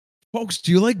Folks,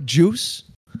 do you like juice?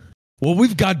 Well,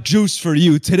 we've got juice for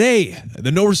you today.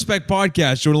 The No Respect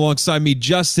Podcast, joined alongside me,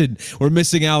 Justin. We're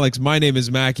missing Alex. My name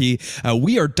is Mackie.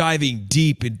 We are diving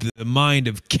deep into the mind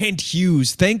of Kent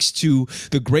Hughes, thanks to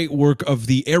the great work of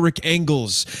the Eric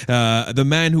Engels, the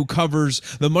man who covers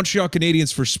the Montreal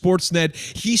Canadiens for Sportsnet.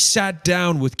 He sat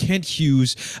down with Kent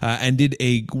Hughes and did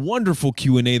a wonderful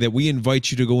Q&A that we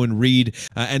invite you to go and read.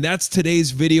 And that's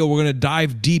today's video. We're going to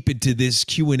dive deep into this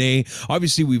Q&A.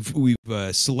 Obviously, we've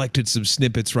selected some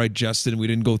snippets, right, Justin? We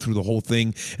didn't go through the whole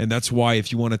thing, and that's why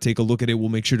if you want to take a look at it, we'll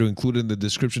make sure to include it in the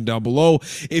description down below.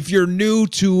 If you're new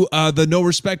to the No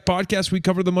Respect Podcast, we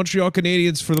cover the Montreal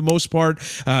Canadiens for the most part,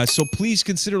 so please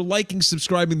consider liking,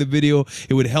 subscribing the video.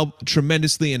 It would help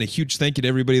tremendously, and a huge thank you to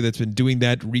everybody that's been doing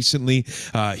that recently.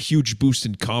 Huge boost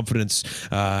in confidence,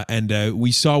 and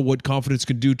we saw what confidence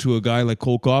can do to a guy like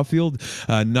Cole Caulfield.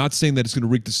 Not saying that it's going to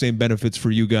reap the same benefits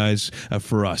for you guys,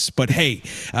 for us, but hey,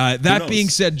 that being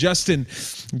said, Justin,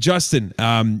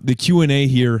 the Q&A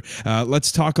here,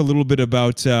 let's talk a little bit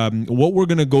about what we're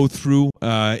going to go through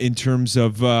in terms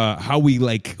of how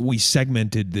we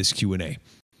segmented this Q&A.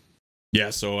 Yeah,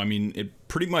 so I mean, it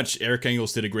pretty much Eric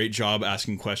Engels did a great job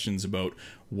asking questions about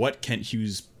what Kent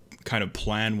Hughes' kind of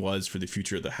plan was for the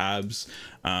future of the Habs,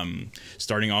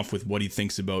 starting off with what he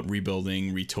thinks about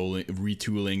rebuilding,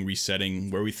 retooling,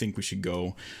 resetting, where we think we should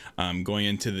go, going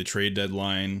into the trade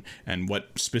deadline and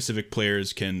what specific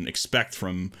players can expect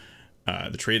from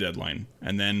the trade deadline,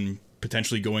 and then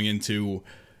potentially going into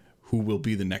who will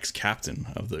be the next captain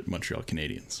of the Montreal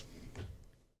Canadiens.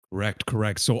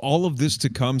 Correct. So all of this to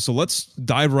come. So let's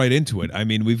dive right into it. I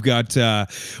mean, we've got a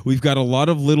lot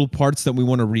of little parts that we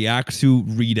want to react to,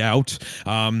 read out.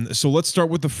 So let's start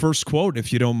with the first quote,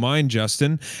 if you don't mind,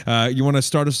 Justin. You want to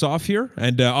start us off here?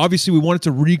 And obviously, we wanted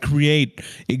to recreate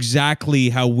exactly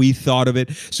how we thought of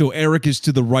it. So Eric is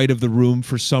to the right of the room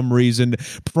for some reason,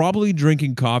 probably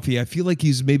drinking coffee. I feel like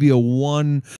he's maybe a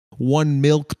one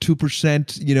milk,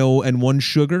 2%, and one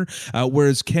sugar,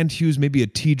 whereas Kent Hughes maybe a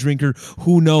tea drinker.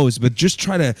 Who knows? But just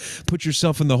try to put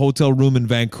yourself in the hotel room in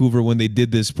Vancouver when they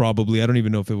did this. Probably, I don't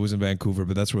even know if it was in Vancouver,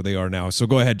 but that's where they are now. So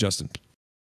go ahead, Justin.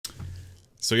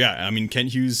 So yeah, I mean,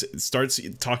 Kent Hughes starts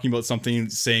talking about something,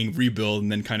 saying rebuild,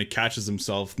 and then kind of catches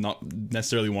himself not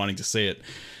necessarily wanting to say it.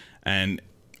 And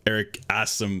Eric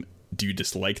asks him, "Do you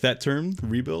dislike that term,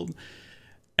 rebuild?"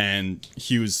 And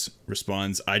Hughes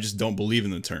responds, "I just don't believe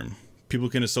in the term. People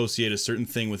can associate a certain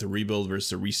thing with a rebuild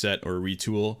versus a reset or a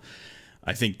retool.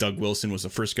 I think Doug Wilson was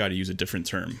the first guy to use a different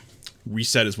term.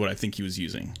 Reset is what I think he was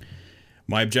using.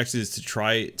 My objective is to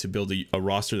try to build a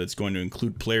roster that's going to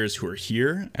include players who are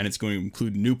here, and it's going to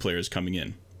include new players coming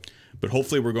in. But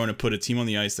hopefully we're going to put a team on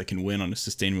the ice that can win on a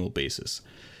sustainable basis.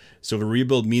 So if a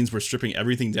rebuild means we're stripping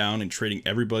everything down and trading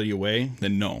everybody away,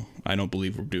 then no, I don't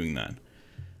believe we're doing that.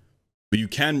 But you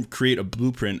can create a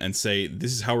blueprint and say,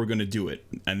 this is how we're going to do it.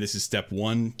 And this is step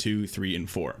 1, 2, 3, and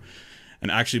 4. And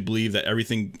actually believe that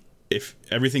if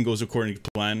everything goes according to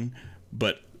plan,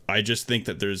 but I just think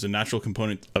that there's a natural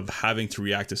component of having to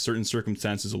react to certain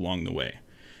circumstances along the way.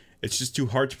 It's just too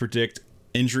hard to predict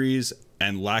injuries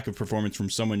and lack of performance from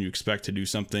someone you expect to do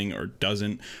something or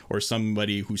doesn't, or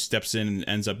somebody who steps in and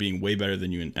ends up being way better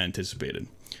than you anticipated.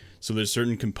 So there's a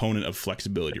certain component of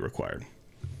flexibility required."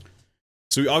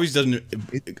 So he always doesn't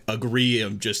agree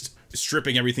of just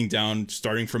stripping everything down,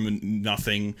 starting from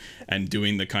nothing, and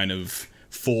doing the kind of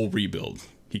full rebuild.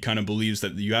 He kind of believes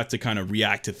that you have to kind of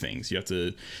react to things. You have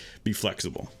to be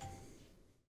flexible.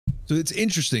 So it's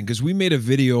interesting because we made a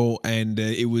video and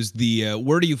it was the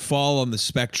where do you fall on the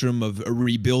spectrum of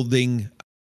rebuilding,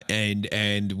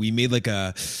 and we made like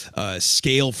a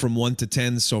scale from 1 to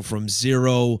 10. So from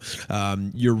 0,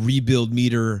 your rebuild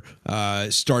meter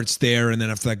starts there, and then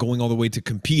after that going all the way to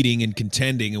competing and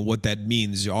contending and what that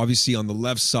means. Obviously on the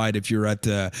left side, if you're at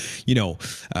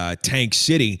Tank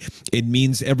City, it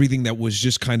means everything that was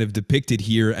just kind of depicted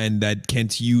here and that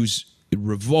Kent Hughes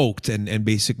revoked and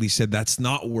basically said that's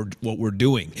not what we're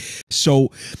doing.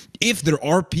 So if there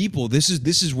are people, this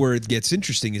is where it gets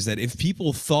interesting, is that if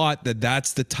people thought that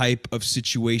that's the type of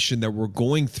situation that we're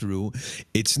going through,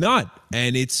 it's not.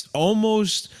 And it's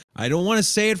almost, I don't want to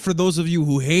say it for those of you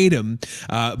who hate him,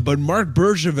 but Marc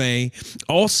Bergevin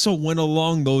also went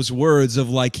along those words of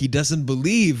like he doesn't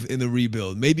believe in the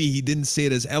rebuild. Maybe he didn't say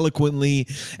it as eloquently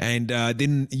and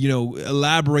didn't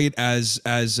elaborate as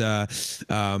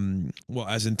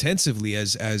intensively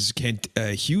as Kent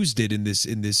Hughes did in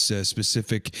this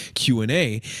specific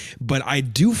Q&A. But I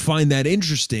do find that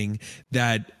interesting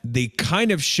that they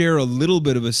kind of share a little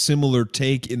bit of a similar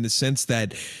take in the sense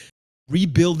that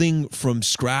rebuilding from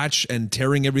scratch and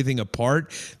tearing everything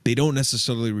apart, they don't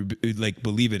necessarily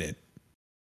believe in it.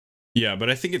 Yeah, but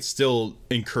I think it's still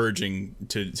encouraging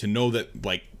to know that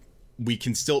like we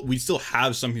still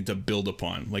have something to build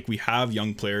upon. Like we have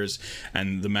young players,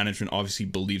 and the management obviously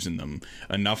believes in them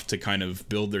enough to kind of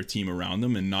build their team around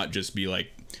them and not just be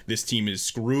like, this team is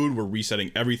screwed, we're resetting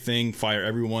everything, fire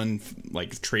everyone,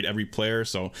 like trade every player.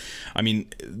 So I mean,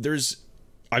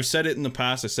 I've said it in the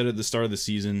past, I said it at the start of the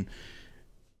season,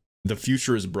 the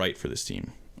future is bright for this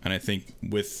team. And I think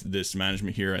with this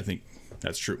management here, I think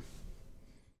that's true.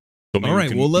 So All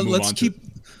right, well let's keep.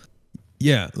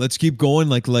 Yeah, let's keep going.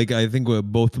 Like I think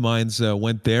both minds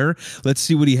went there. Let's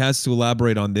see what he has to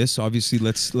elaborate on this. Obviously,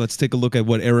 let's take a look at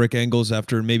what Eric Engels,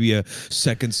 after maybe a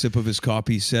second sip of his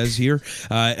coffee, says here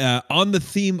on the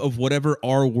theme of whatever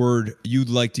R word you'd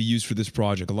like to use for this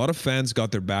project. A lot of fans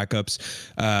got their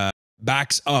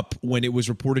backs up when it was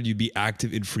reported you'd be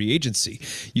active in free agency.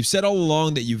 You've said all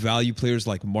along that you value players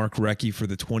like Mark Recchi for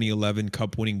the 2011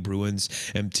 Cup-winning Bruins,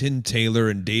 and Tim Taylor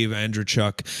and Dave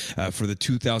Andreychuk for the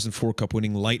 2004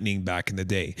 Cup-winning Lightning back in the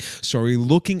day. So are you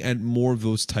looking at more of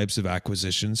those types of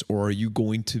acquisitions, or are you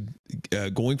going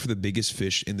for the biggest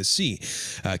fish in the sea?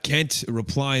 Kent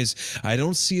replies, I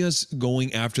don't see us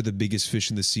going after the biggest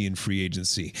fish in the sea in free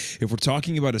agency. If we're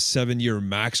talking about a 7-year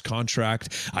max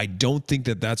contract, I don't think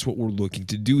that that's what we're looking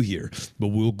to do here, but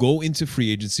we'll go into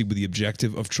free agency with the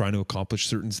objective of trying to accomplish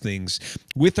certain things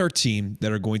with our team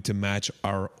that are going to match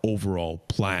our overall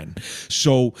plan.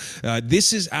 So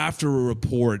this is after a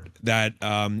report that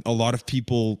a lot of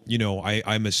people,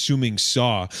 I'm assuming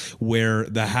saw, where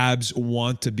the Habs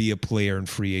want to be a player in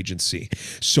free agency.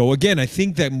 So again, I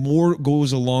think that more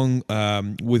goes along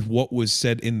with what was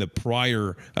said in the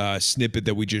prior snippet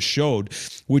that we just showed,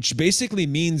 which basically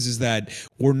means is that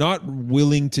we're not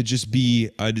willing to just be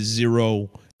a zero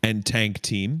and tank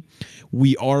team.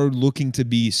 We are looking to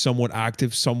be somewhat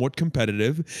active, somewhat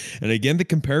competitive. And again, the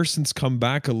comparisons come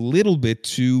back a little bit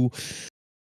to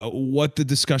what the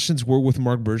discussions were with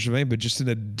Marc Bergevin, but just in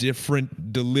a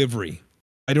different delivery.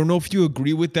 I don't know if you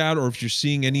agree with that, or if you're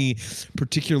seeing any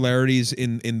particularities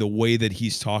in the way that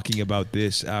he's talking about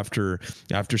this after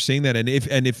saying that. And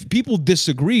if people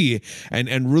disagree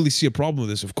and really see a problem with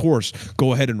this, of course,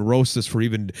 go ahead and roast us for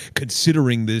even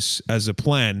considering this as a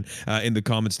plan in the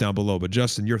comments down below. But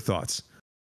Justin, your thoughts?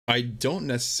 I don't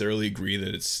necessarily agree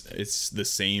that it's the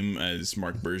same as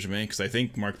Marc Bergevin, because I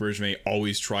think Marc Bergevin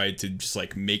always tried to just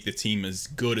like make the team as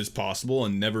good as possible,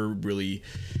 and never really,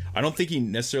 I don't think he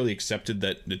necessarily accepted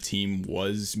that the team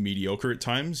was mediocre at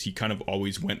times. He kind of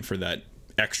always went for that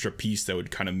extra piece that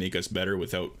would kind of make us better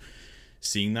without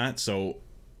seeing that. So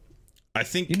I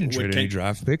think he didn't trade any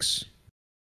draft picks.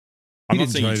 I'm not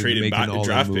saying he traded back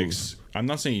draft picks. I'm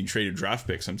not saying he traded draft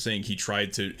picks. I'm saying he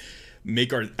tried to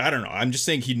make our, I don't know, I'm just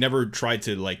saying he never tried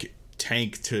to like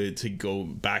tank to go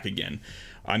back again.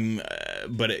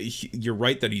 You're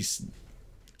right that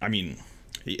I mean,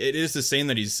 it is the same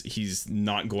that he's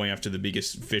not going after the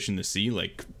biggest fish in the sea,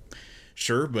 like,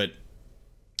 sure, but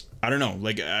I don't know,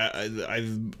 like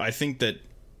I think that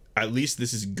at least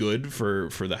this is good for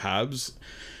the Habs.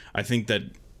 I think that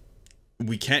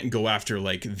we can't go after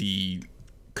like the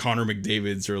Connor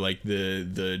McDavids or like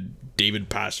the David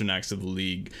Pasternaks of the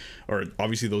league, or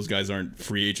obviously those guys aren't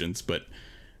free agents, but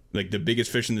like the biggest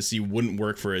fish in the sea wouldn't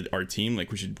work for our team. Like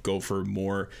we should go for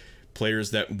more players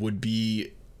that would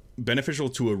be beneficial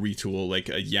to a retool, like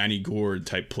a Yanni Gourde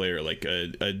type player, like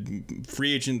a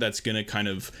free agent that's gonna kind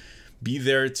of be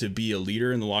there to be a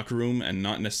leader in the locker room and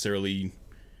not necessarily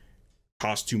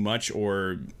cost too much,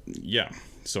 or yeah.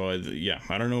 So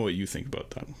I don't know what you think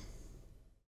about that.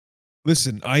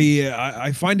 Listen,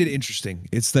 I find it interesting.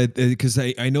 It's that because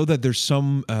I know that there's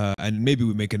some and maybe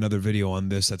we make another video on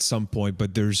this at some point,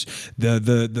 but there's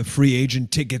the free agent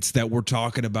tickets that we're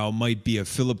talking about might be a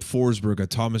Philip Forsberg, a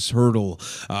Thomas Hertl,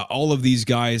 all of these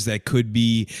guys that could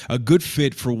be a good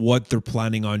fit for what they're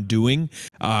planning on doing.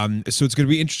 So it's going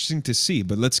to be interesting to see.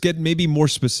 But let's get maybe more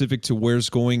specific to where's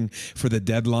going for the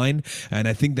deadline, and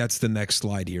I think that's the next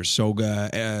slide here. So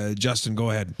Justin, go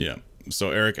ahead. Yeah.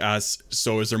 So Eric asks,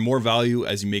 so is there more value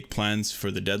as you make plans for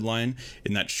the deadline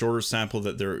in that shorter sample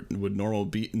that there would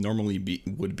normally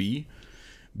be?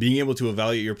 Being able to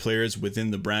evaluate your players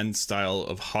within the brand style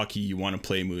of hockey you want to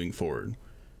play moving forward.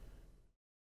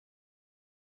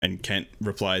 And Kent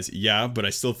replies, yeah, but I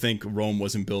still think Rome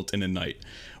wasn't built in a night.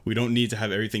 We don't need to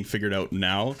have everything figured out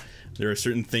now. There are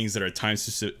certain things that are time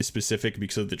specific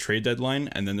because of the trade deadline,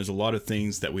 and then there's a lot of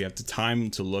things that we have to time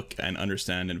to look and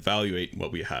understand and evaluate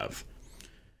what we have.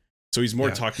 So he's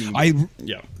more talking.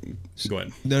 Yeah, go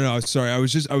ahead. No, sorry. I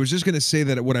was just gonna say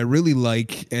that what I really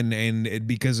like, and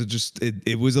because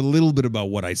it was a little bit about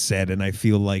what I said, and I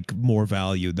feel like more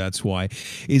value. That's why,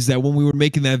 is that when we were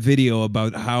making that video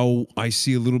about how I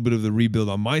see a little bit of the rebuild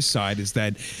on my side, is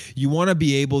that you want to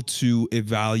be able to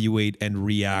evaluate and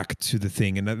react to the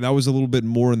thing, and that was a little bit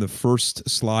more in the first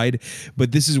slide,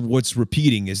 but this is what's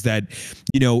repeating is that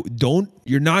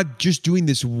you're not just doing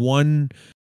this one.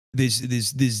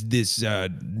 This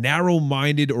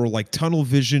narrow-minded or like tunnel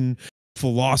vision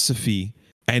philosophy,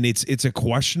 and it's a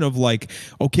question of like,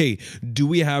 okay, do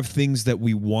we have things that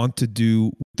we want to do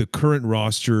with the current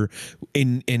roster?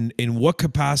 In what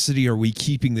capacity are we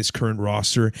keeping this current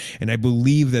roster? And I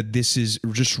believe that this is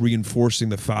just reinforcing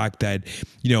the fact that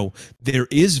there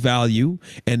is value,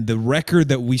 and the record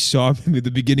that we saw at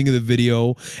the beginning of the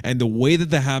video and the way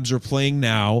that the Habs are playing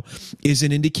now is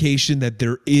an indication that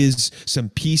there is some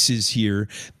pieces here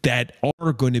that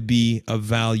are going to be of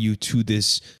value to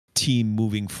this team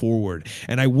moving forward.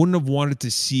 And I wouldn't have wanted to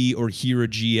see or hear a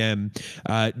GM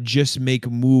just make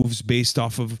moves based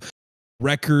off of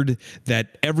record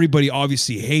that everybody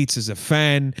obviously hates as a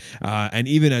fan, and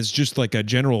even as just like a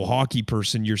general hockey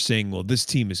person, you're saying, well, this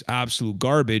team is absolute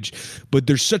garbage. But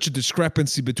there's such a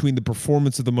discrepancy between the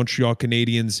performance of the Montreal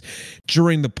Canadiens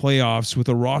during the playoffs with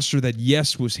a roster that,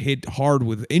 yes, was hit hard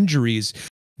with injuries,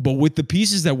 but with the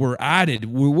pieces that were added,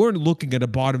 we weren't looking at a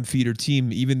bottom feeder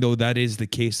team, even though that is the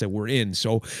case that we're in.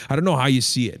 So I don't know how you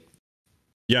see it.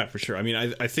 Yeah, for sure. I mean,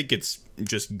 I think it's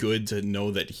just good to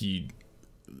know that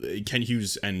Kent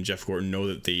Hughes and Jeff Gorton know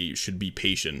that they should be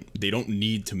patient. They don't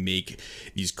need to make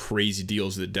these crazy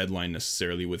deals at the deadline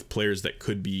necessarily with players that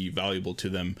could be valuable to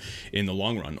them in the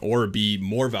long run, or be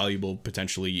more valuable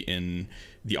potentially in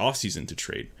the offseason to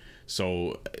trade.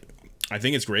 So I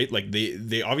think it's great. Like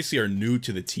they obviously are new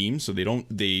to the team, so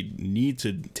they need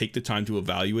to take the time to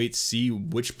evaluate, see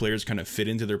which players kind of fit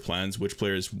into their plans, which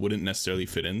players wouldn't necessarily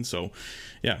fit in. So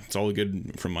yeah, it's all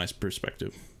good from my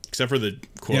perspective. Except for the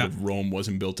quote of Rome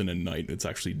wasn't built in a night. It's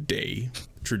actually day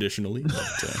traditionally.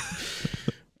 But,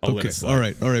 I'll let it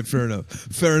slide. All right. Fair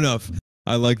enough.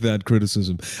 I like that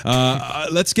criticism.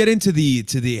 Let's get into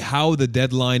the how the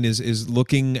deadline is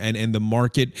looking and the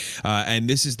market. And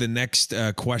this is the next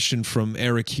question from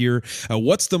Eric here.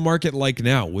 What's the market like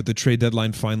now with the trade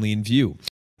deadline finally in view?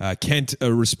 Kent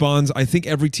responds, I think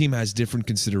every team has different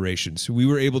considerations. We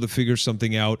were able to figure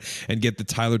something out and get the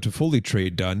Tyler Toffoli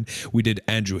trade done. We did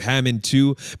Andrew Hammond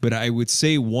too, but I would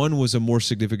say one was a more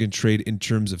significant trade in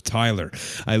terms of Tyler.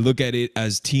 I look at it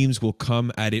as teams will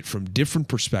come at it from different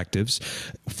perspectives.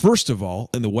 First of all,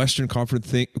 in the Western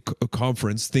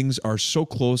Conference, things are so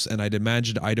close, and I'd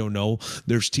imagine, I don't know,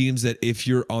 there's teams that if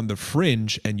you're on the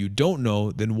fringe and you don't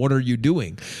know, then what are you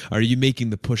doing? Are you making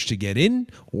the push to get in,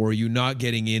 or are you not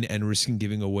getting in and risking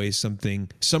giving away some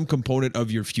component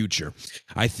of your future?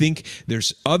 I think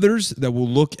there's others that will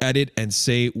look at it and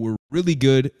say, we're really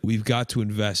good, we've got to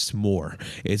invest more.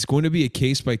 It's going to be a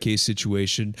case-by-case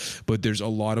situation, but there's a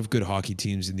lot of good hockey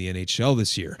teams in the NHL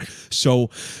this year. So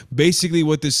basically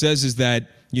what this says is that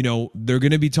they're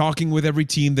going to be talking with every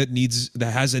team that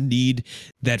has a need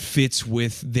that fits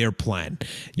with their plan.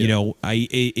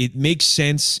 It makes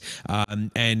sense,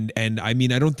 and I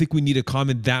mean, I don't think we need to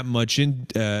comment that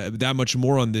much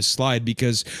more on this slide,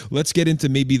 because let's get into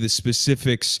maybe the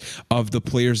specifics of the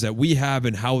players that we have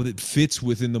and how it fits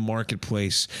within the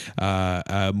marketplace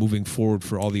moving forward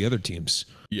for all the other teams.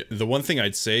 Yeah, the one thing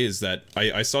I'd say is that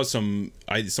I saw someone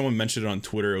mentioned it on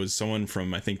Twitter. It was someone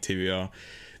from, I think, TVA,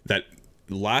 that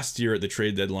last year at the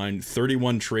trade deadline,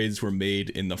 31 trades were made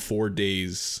in the 4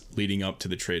 days leading up to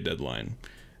the trade deadline.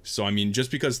 So, I mean,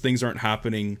 just because things aren't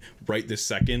happening right this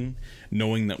second,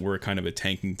 knowing that we're kind of a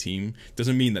tanking team,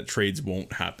 doesn't mean that trades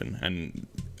won't happen. And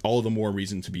all the more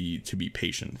reason to be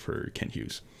patient for Kent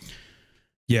Hughes.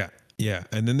 Yeah,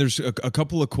 and then there's a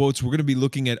couple of quotes. We're going to be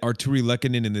looking at Arturi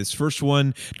Lehkonen in this first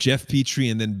one, Jeff Petrie,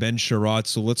 and then Ben Sherratt.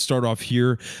 So let's start off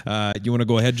here. You want to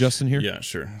go ahead, Justin, here? Yeah,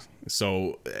 sure.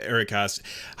 So Eric asked,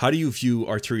 how do you view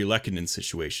Arturi Lehkonen's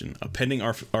situation? A pending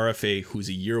RFA who's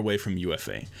a year away from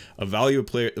UFA, a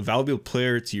valuable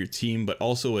player to your team, but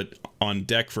also on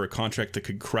deck for a contract that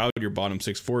could crowd your bottom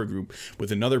six forward group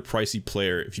with another pricey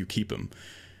player if you keep him.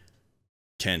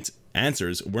 Kent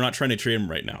answers, we're not trying to trade him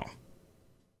right now.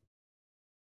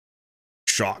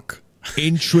 Shock.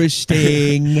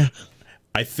 Interesting.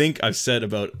 I think I've said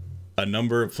about a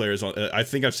number of players on our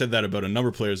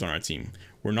team.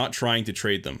 We're not trying to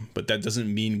trade them, but that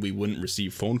doesn't mean we wouldn't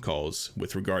receive phone calls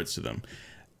with regards to them.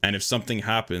 And if something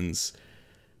happens,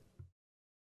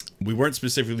 we weren't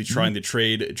specifically trying to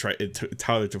trade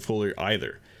Tyler Toffoli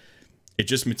either. It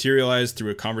just materialized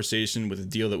through a conversation with a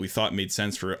deal that we thought made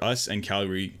sense for us, and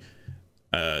Calgary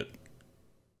thought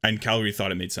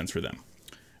it made sense for them.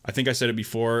 I think I said it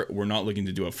before, we're not looking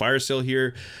to do a fire sale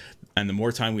here, and the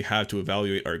more time we have to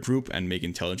evaluate our group and make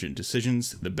intelligent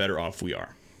decisions, the better off we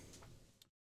are.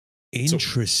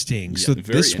 Interesting. So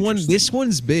this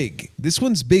one's big. This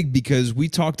one's big because we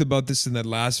talked about this in that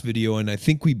last video, and I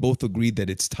think we both agreed that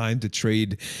it's time to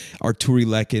trade Artturi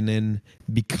Lehkonen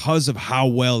because of how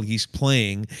well he's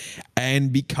playing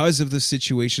and because of the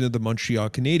situation of the Montreal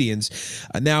Canadiens.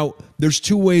 Now, there's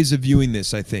two ways of viewing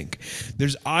this, I think.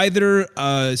 There's either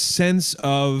a sense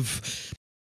of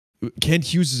Kent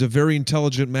Hughes is a very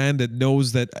intelligent man that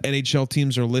knows that NHL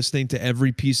teams are listening to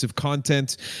every piece of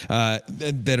content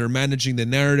that are managing the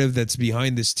narrative that's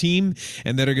behind this team,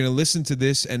 and that are going to listen to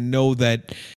this and know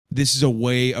that this is a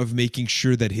way of making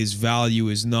sure that his value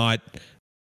is not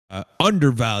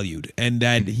undervalued, and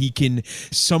that he can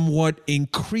somewhat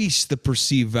increase the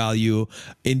perceived value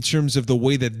in terms of the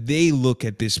way that they look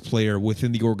at this player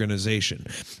within the organization.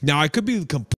 Now, I could be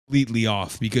completely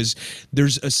off because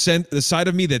there's a side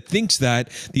of me that thinks that.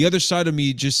 The other side of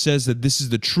me just says that this is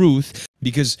the truth,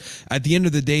 because at the end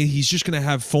of the day, he's just going to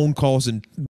have phone calls and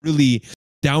really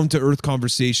down-to-earth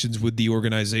conversations with the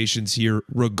organizations here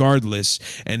regardless,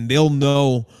 and they'll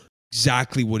know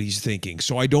exactly what he's thinking.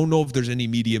 So I don't know if there's any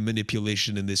media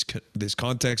manipulation in this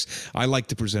context. I like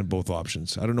to present both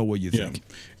options. I don't know what you think.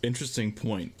 Interesting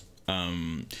point.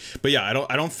 But yeah,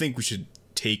 I don't think we should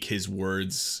take his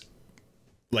words.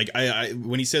 Like I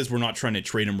when he says we're not trying to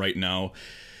trade him right now,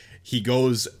 he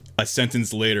goes a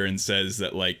sentence later and says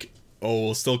that, like, oh,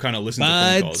 we'll still kind of listen to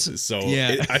phone calls. So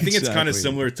yeah, I think it's kind of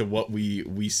similar to what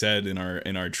we said in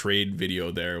our trade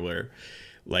video there, where,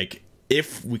 like,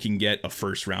 if we can get a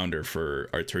first rounder for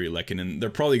Artturi Lehkonen, they're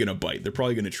probably going to bite. They're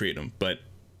probably going to trade him. But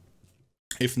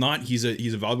if not, he's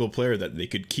a valuable player that they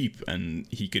could keep, and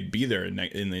he could be there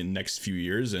in the next few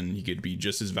years, and he could be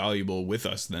just as valuable with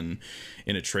us than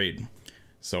in a trade.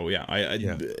 So yeah,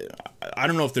 I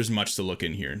don't know if there's much to look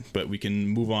in here, but we can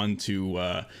move on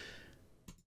to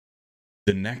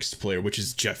the next player, which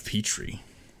is Jeff Petrie.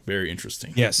 Very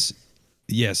interesting. Yes.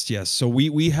 So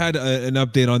we had an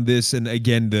update on this, and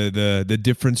again, the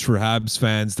difference for Habs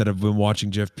fans that have been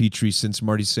watching Jeff Petrie since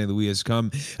Marty St. Louis has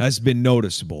come has been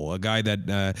noticeable. A guy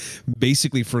that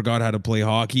basically forgot how to play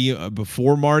hockey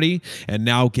before Marty, and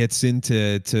now gets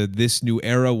into this new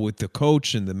era with the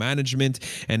coach and the management,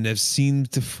 and has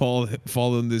seemed to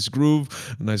fall in this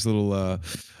groove. Nice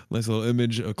little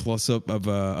image, a close-up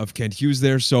of Kent Hughes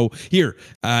there. So here,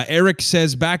 Eric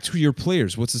says, back to your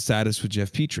players. What's the status with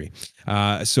Jeff Petrie?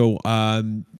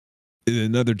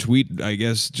 Another tweet, I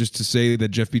guess, just to say that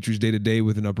Jeff Petrie's day-to-day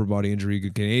with an upper body injury.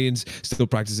 Good Canadians, still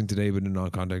practicing today, but in a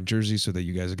non-contact jersey, so that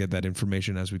you guys get that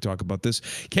information as we talk about this.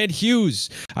 Kent Hughes,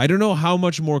 I don't know how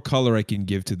much more color I can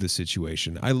give to the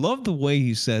situation. I love the way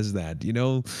he says that,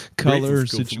 color,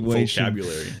 situation.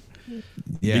 Vocabulary.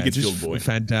 Yeah, just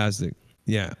fantastic.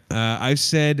 Yeah, I've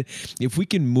said if we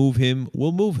can move him,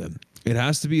 we'll move him. It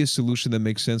has to be a solution that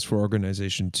makes sense for our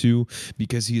organization too,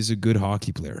 because he is a good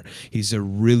hockey player. He's a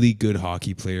really good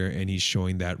hockey player, and he's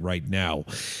showing that right now.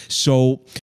 So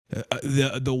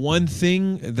the one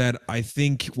thing that I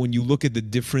think when you look at the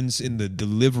difference in the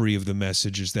delivery of the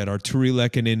message is that Artturi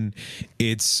Lehkonen,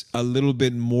 it's a little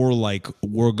bit more like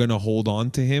we're going to hold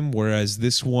on to him, whereas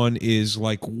this one is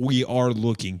like we are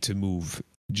looking to move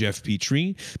Jeff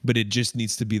Petrie, but it just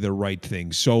needs to be the right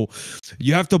thing. So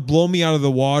you have to blow me out of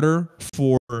the water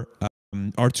for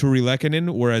Artturi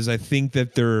Lehkonen, whereas I think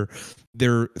that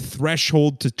their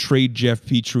threshold to trade Jeff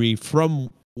Petrie, from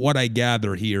what I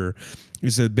gather here,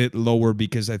 is a bit lower,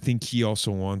 because I think he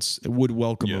also would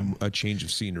welcome a change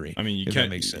of scenery. I mean, that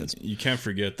makes sense. You can't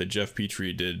forget that Jeff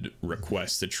Petrie did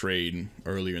request a trade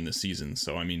earlier in the season.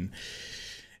 So I mean,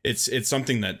 it's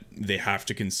something that they have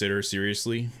to consider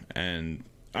seriously. And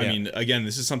I mean, again,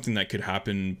 this is something that could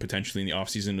happen potentially in the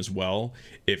offseason as well.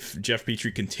 If Jeff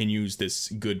Petrie continues this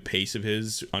good pace of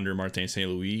his under Martin St.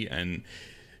 Louis and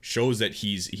shows that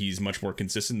he's much more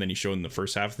consistent than he showed in the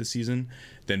first half of the season,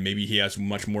 then maybe he has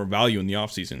much more value in the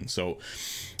offseason. So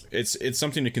it's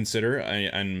something to consider.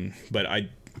 But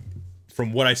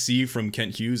from what I see from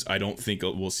Kent Hughes, I don't think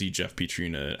we'll see Jeff Petrie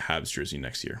in a Habs jersey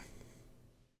next year.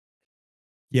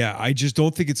 Yeah, I just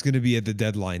don't think it's going to be at the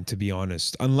deadline, to be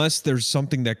honest, unless there's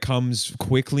something that comes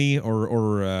quickly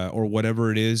or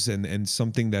whatever it is, and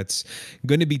something that's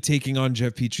going to be taking on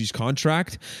Jeff Petrie's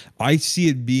contract. I see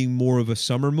it being more of a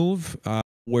summer move.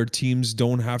 where teams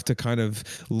don't have to kind of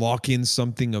lock in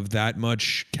something of that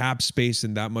much cap space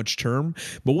and that much term,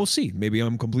 but we'll see. Maybe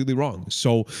I'm completely wrong.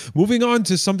 So moving on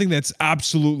to something that's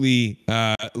absolutely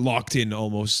locked in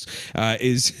almost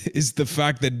is the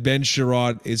fact that Ben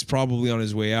Sherratt is probably on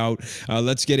his way out.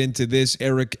 Let's get into this.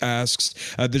 Eric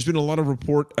asks, there's been a lot of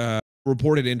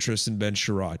reported interest in Ben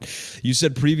Sherratt. You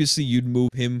said previously you'd move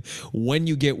him when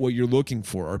you get what you're looking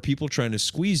for. Are people trying to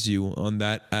squeeze you on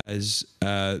that as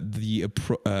we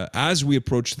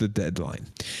approach the deadline?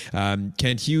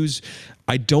 Kent Hughes,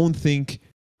 I don't think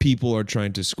people are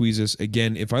trying to squeeze us.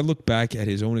 Again, if I look back at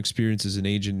his own experience as an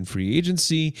agent in free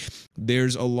agency,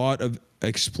 there's a lot of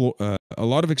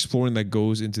exploring that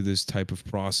goes into this type of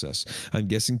process. I'm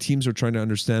guessing teams are trying to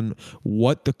understand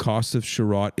what the cost of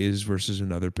Sherratt is versus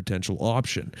another potential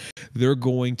option. They're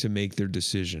going to make their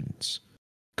decisions.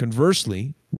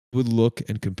 Conversely, we would look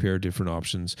and compare different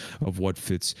options of what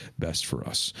fits best for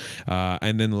us.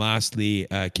 And then lastly,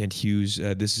 Kent Hughes,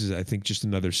 this is, I think, just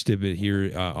another snippet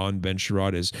here on Ben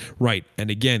Sherratt is right. And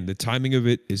again, the timing of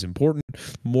it is important.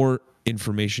 More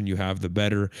information you have, the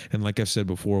better. And like I've said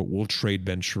before, we'll trade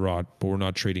Ben Sherratt, but we're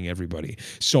not trading everybody.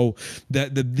 So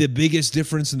the biggest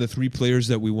difference in the three players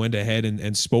that we went ahead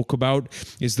and spoke about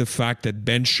is the fact that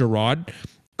Ben Sherratt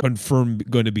confirmed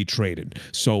going to be traded.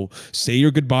 So say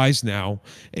your goodbyes now.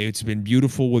 It's been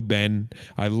beautiful with Ben.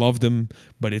 I loved him,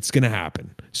 but it's going to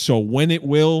happen. So when it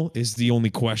will is the only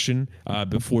question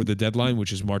before the deadline,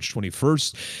 which is March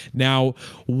 21st. Now,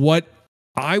 what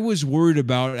I was worried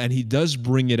about, and he does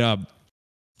bring it up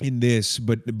in this,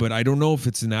 but I don't know if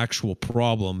it's an actual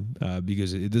problem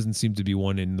because it doesn't seem to be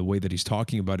one in the way that he's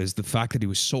talking about, is the fact that he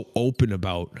was so open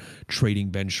about trading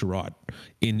Ben Sherratt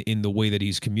in the way that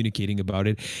he's communicating about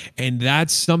it. And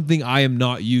that's something I am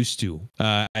not used to.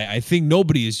 I think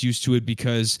nobody is used to it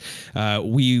because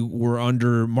we were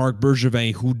under Marc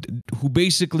Bergevin, who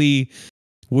basically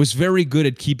was very good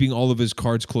at keeping all of his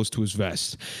cards close to his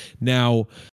vest. Now,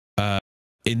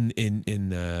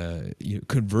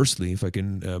 conversely, if I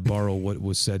can borrow what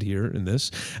was said here in this,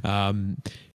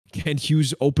 Kent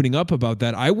Hughes opening up about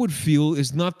that, I would feel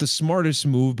is not the smartest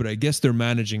move, but I guess they're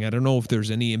managing. I don't know if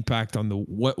there's any impact on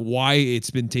why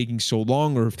it's been taking so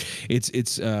long, or if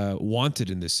it's wanted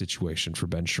in this situation for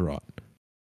Ben Sherratt.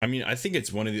 I mean, I think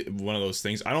it's one of those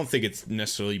things. I don't think it's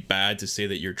necessarily bad to say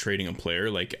that you're trading a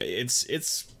player. Like,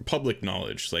 it's public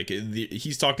knowledge. Like,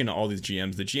 he's talking to all these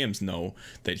GMs. The GMs know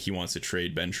that he wants to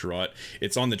trade Ben Sherratt.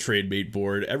 It's on the trade bait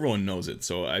board. Everyone knows it.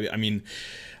 So I mean,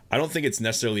 I don't think it's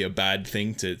necessarily a bad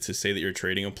thing to say that you're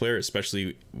trading a player,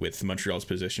 especially with Montreal's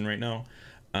position right now.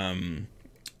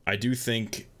 I do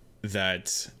think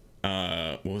that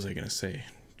what was I gonna say?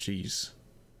 Jeez.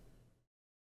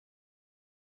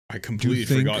 I completely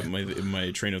forgot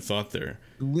my train of thought there.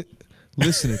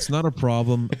 Listen, it's not a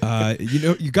problem.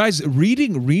 You guys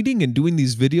reading and doing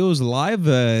these videos live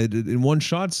in one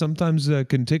shot sometimes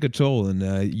can take a toll,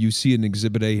 and you see an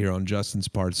exhibit A here on Justin's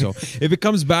part. So if it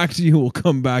comes back to you, we'll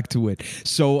come back to it.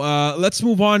 So let's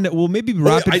move on. We'll maybe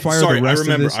rapid fire the rest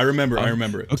of this. I remember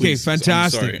it. Okay, Please.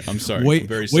 fantastic. I'm sorry. Wait,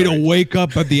 very sorry. Way to wake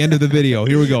up at the end of the video.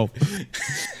 Here we go.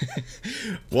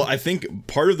 Well, I think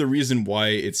part of the reason why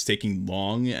it's taking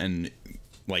long and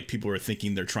like people are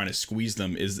thinking they're trying to squeeze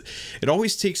them is it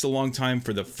always takes a long time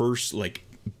for the first like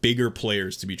bigger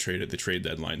players to be traded at the trade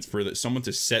deadlines, for someone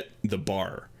to set the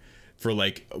bar for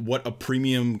like what a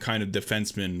premium kind of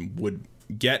defenseman would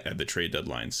get at the trade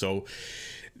deadline. So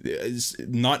it's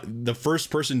not the first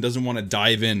person doesn't want to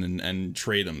dive in and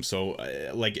trade them. So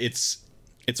like it's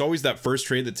always that first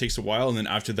trade that takes a while, and then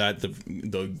after that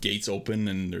the gates open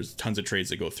and there's tons of trades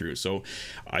that go through. So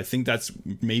I think that's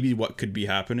maybe what could be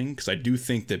happening, because I do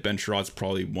think that Ben Sherratt's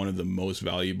probably one of the most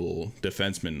valuable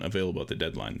defensemen available at the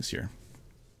deadline this year.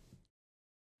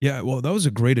 Yeah, well, that was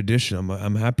a great addition.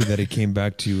 I'm happy that it came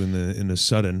back to you in a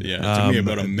sudden. Yeah, it took me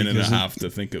about a minute and a half to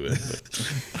think of it.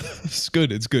 It's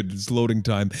good. It's loading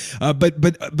time.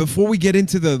 But before we get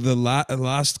into the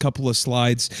last couple of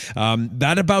slides,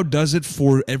 that about does it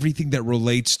for everything that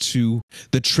relates to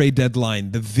the trade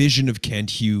deadline, the vision of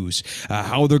Kent Hughes,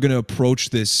 how they're going to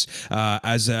approach this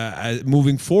as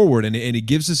moving forward, and it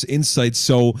gives us insights.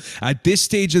 So at this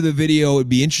stage of the video, it'd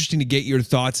be interesting to get your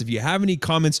thoughts. If you have any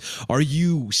comments, are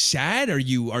you sad? Are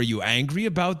you angry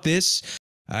about this?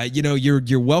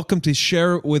 You're welcome to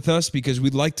share it with us because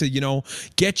we'd like to,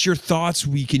 get your thoughts.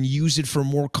 We can use it for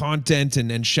more content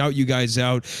and shout you guys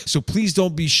out. So please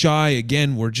don't be shy.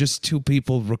 Again, we're just two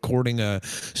people recording a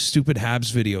stupid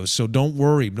Habs video. So don't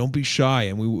worry. Don't be shy.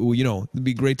 And we it'd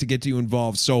be great to get you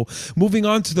involved. So moving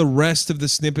on to the rest of the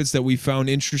snippets that we found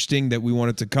interesting that we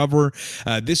wanted to cover.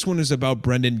 This one is about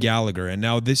Brendan Gallagher. And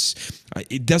now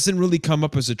it doesn't really come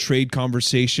up as a trade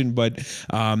conversation, but,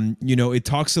 it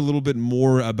talks a little bit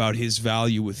more about his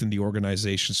value within the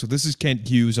organization. So this is Kent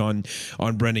Hughes on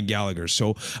Brendan Gallagher.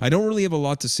 So I don't really have a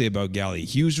lot to say about Gally.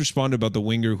 Hughes responded about the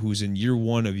winger who's in year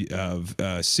one of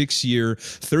 6-year,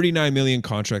 $39 million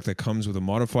contract that comes with a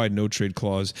modified no trade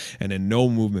clause and a no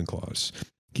movement clause.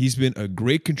 He's been a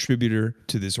great contributor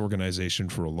to this organization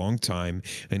for a long time,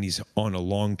 and he's on a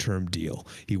long-term deal.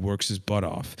 He works his butt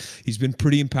off. He's been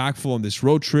pretty impactful on this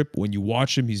road trip. When you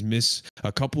watch him, he's missed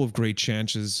a couple of great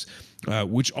chances,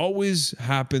 which always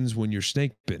happens when you're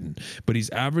snake bitten. But he's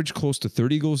averaged close to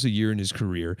 30 goals a year in his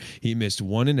career. He missed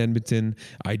one in Edmonton.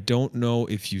 I don't know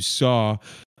if you saw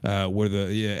I'm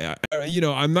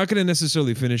not going to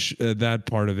necessarily finish that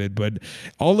part of it, but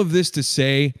all of this to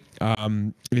say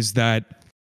is that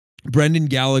Brendan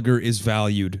Gallagher is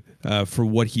valued for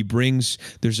what he brings.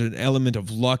 There's an element of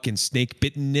luck and snake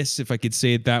bittenness, if I could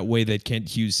say it that way, that Kent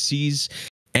Hughes sees.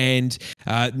 And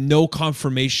no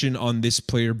confirmation on this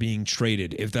player being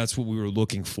traded, if that's what we were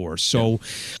looking for. So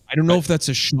I don't know if that's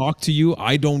a shock to you.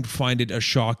 I don't find it a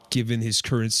shock given his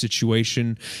current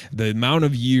situation, the amount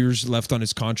of years left on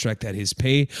his contract at his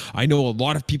pay. I know a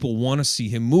lot of people want to see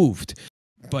him moved.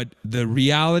 But the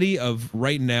reality of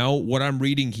right now, what I'm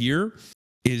reading here,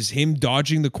 is him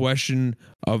dodging the question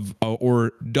of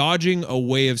or dodging a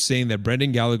way of saying that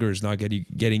Brendan Gallagher is not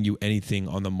getting you anything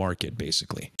on the market,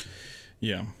 basically.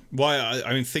 Yeah. Well,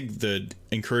 I think the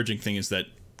encouraging thing is that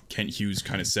Kent Hughes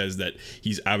kind of says that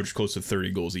he's averaged close to 30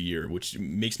 goals a year, which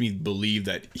makes me believe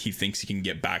that he thinks he can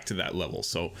get back to that level.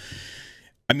 So,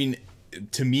 I mean,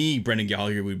 to me, Brendan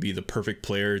Gallagher would be the perfect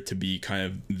player to be kind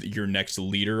of your next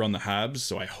leader on the Habs.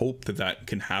 So I hope that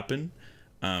can happen.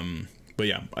 But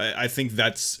yeah, I think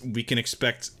we can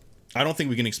expect. I don't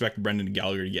think we can expect Brendan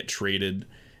Gallagher to get traded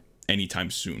anytime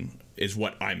soon, is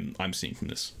what I'm seeing from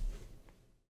this.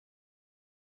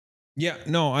 Yeah,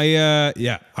 no,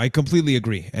 I completely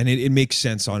agree. And it makes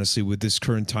sense, honestly, with this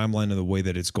current timeline and the way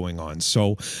that it's going on.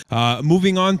 So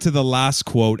moving on to the last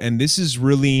quote, and this is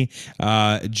really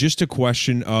just a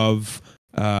question of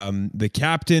the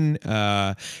captain,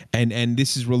 and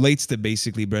this relates to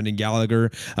basically Brendan Gallagher.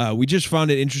 We just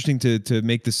found it interesting to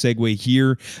make the segue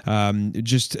here.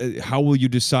 How will you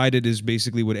decide it is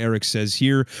basically what Eric says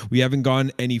here. We haven't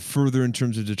gone any further in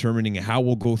terms of determining how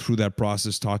we'll go through that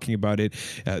process, talking about it.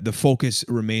 The focus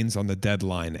remains on the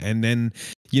deadline, and then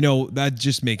that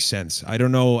just makes sense. I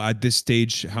don't know at this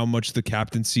stage how much the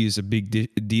captaincy is a big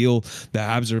deal. The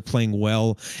Habs are playing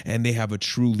well, and they have a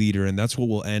true leader, and that's what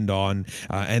we'll end on.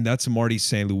 And that's Marty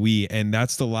St. Louis. And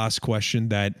that's the last question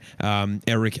that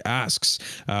Eric asks,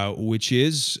 which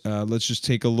is, let's just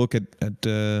take a look at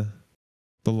the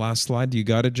last slide. You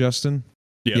got it, Justin?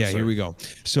 Yeah, here we go.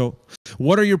 So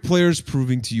what are your players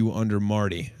proving to you under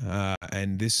Marty?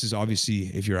 And this is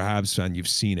obviously, if you're a Habs fan, you've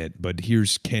seen it. But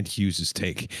here's Kent Hughes'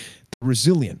 take.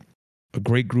 Resilient, a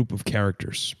great group of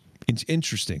characters. It's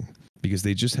interesting because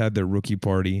they just had their rookie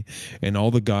party and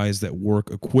all the guys that work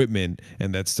equipment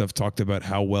and that stuff talked about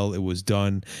how well it was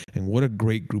done and what a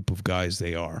great group of guys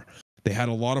they are. They had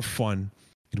a lot of fun.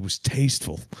 It was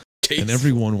tasteful. And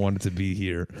everyone wanted to be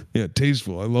here. Yeah,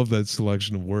 tasteful. I love that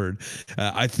selection of word.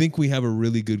 I think we have a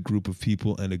really good group of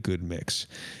people and a good mix.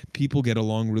 People get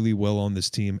along really well on this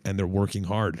team, and they're working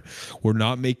hard. We're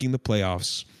not making the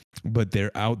playoffs, but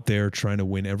they're out there trying to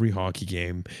win every hockey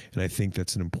game, and I think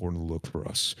that's an important look for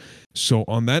us. So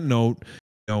on that note,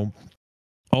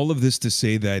 all of this to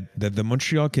say that the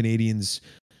Montreal Canadiens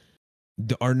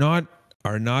are not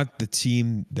the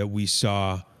team that we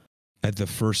saw at the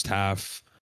first half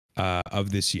of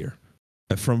this year,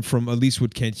 from at least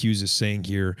what Kent Hughes is saying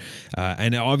here,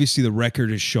 and obviously the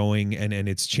record is showing, and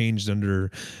it's changed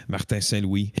under Martin St.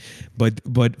 Louis.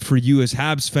 But for you as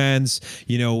Habs fans,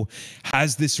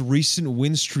 has this recent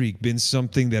win streak been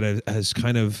something that has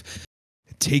kind of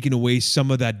taken away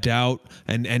some of that doubt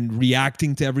and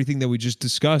reacting to everything that we just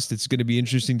discussed? It's going to be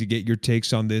interesting to get your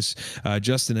takes on this.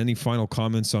 Justin, any final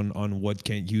comments on what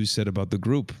Kent Hughes said about the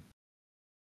group?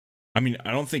 I mean, I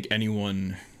don't think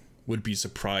anyone would be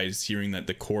surprised hearing that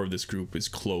the core of this group is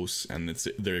close and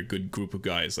they're a good group of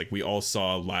guys. Like we all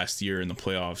saw last year in the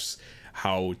playoffs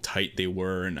how tight they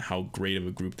were and how great of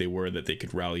a group they were, that they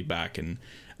could rally back and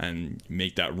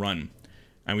make that run.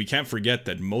 And we can't forget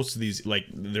that most of these, like,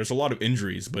 there's a lot of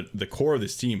injuries, but the core of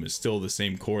this team is still the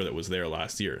same core that was there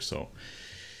last year. So,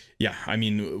 yeah, I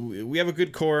mean, we have a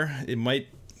good core. We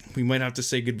might have to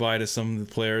say goodbye to some of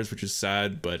the players, which is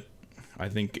sad, but I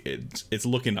think it's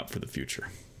looking up for the future.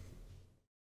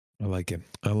 I like it.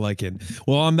 I like it.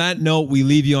 Well, on that note, we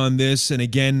leave you on this. And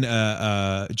again,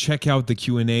 check out the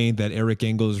Q&A that Eric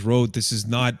Engels wrote. This is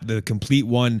not the complete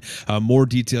one. More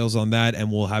details on that,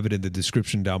 and we'll have it in the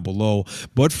description down below.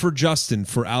 But for Justin,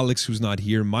 for Alex, who's not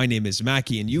here, my name is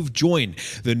Mackie, and you've joined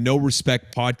the No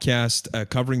Respect podcast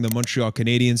covering the Montreal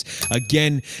Canadiens.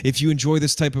 Again, if you enjoy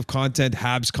this type of content,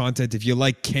 Habs content, if you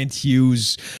like Kent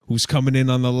Hughes, who's coming in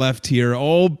on the left here,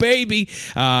 oh, baby,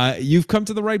 you've come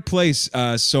to the right place.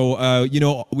 So,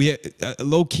 we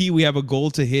low key, we have a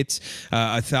goal to hit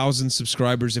 1,000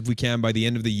 subscribers if we can by the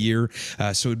end of the year.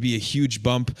 So it'd be a huge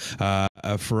bump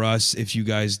for us if you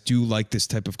guys do like this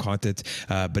type of content.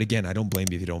 But again, I don't blame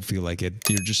you if you don't feel like it.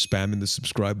 You're just spamming the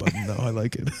subscribe button. No, I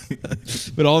like it.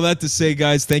 But all that to say,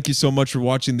 guys, thank you so much for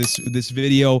watching this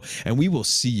video, and we will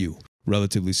see you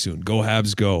relatively soon. Go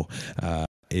Habs, go.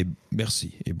 Et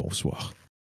merci et bonsoir.